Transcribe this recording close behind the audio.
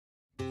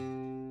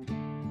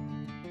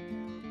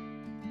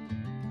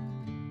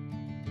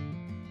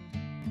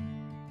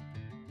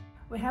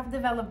We have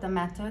developed a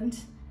method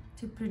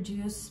to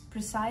produce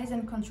precise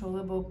and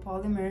controllable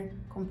polymer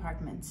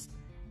compartments.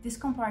 These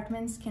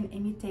compartments can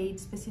imitate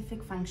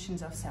specific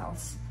functions of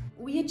cells.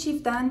 We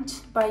achieve that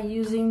by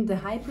using the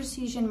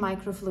high-precision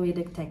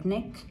microfluidic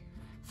technique,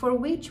 for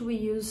which we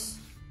use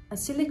a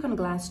silicon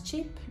glass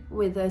chip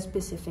with a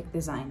specific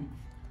design.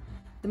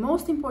 The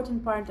most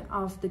important part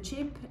of the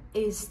chip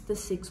is the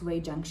six-way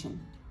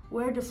junction,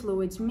 where the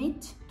fluids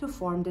meet to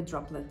form the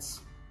droplets.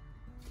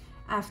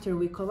 After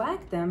we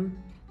collect them,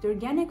 the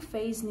organic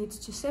phase needs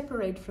to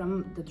separate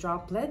from the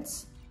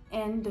droplets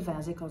and the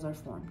vesicles are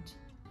formed.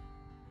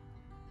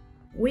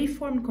 We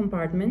form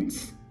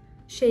compartments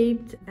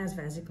shaped as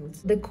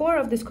vesicles. The core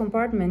of these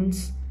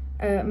compartments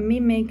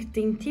mimic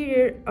the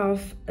interior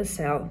of a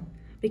cell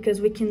because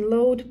we can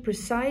load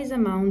precise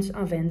amounts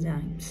of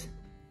enzymes.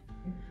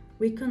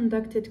 We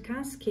conducted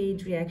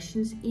cascade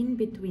reactions in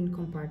between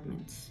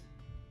compartments.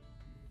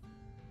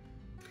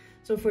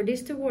 So for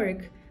this to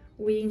work,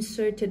 we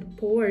inserted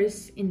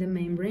pores in the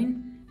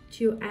membrane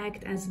to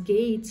act as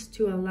gates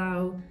to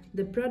allow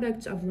the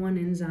products of one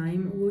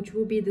enzyme, which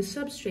will be the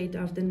substrate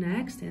of the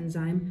next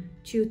enzyme,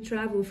 to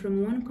travel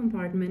from one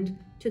compartment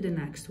to the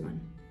next one.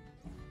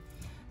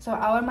 So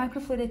our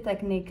microfluidic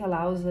technique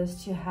allows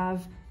us to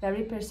have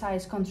very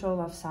precise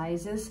control of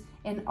sizes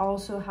and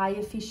also high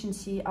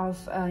efficiency of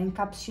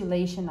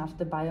encapsulation of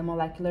the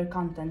biomolecular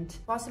content.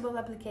 Possible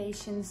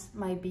applications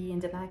might be in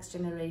the next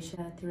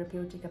generation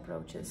therapeutic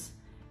approaches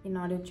in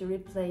order to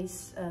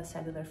replace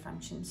cellular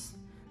functions.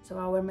 So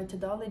our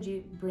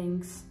methodology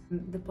brings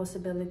the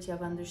possibility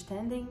of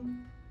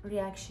understanding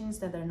reactions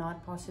that are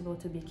not possible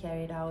to be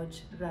carried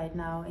out right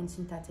now in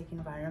synthetic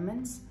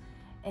environments.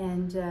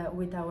 And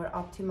with our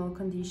optimal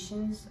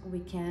conditions,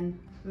 we can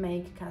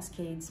make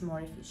cascades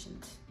more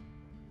efficient.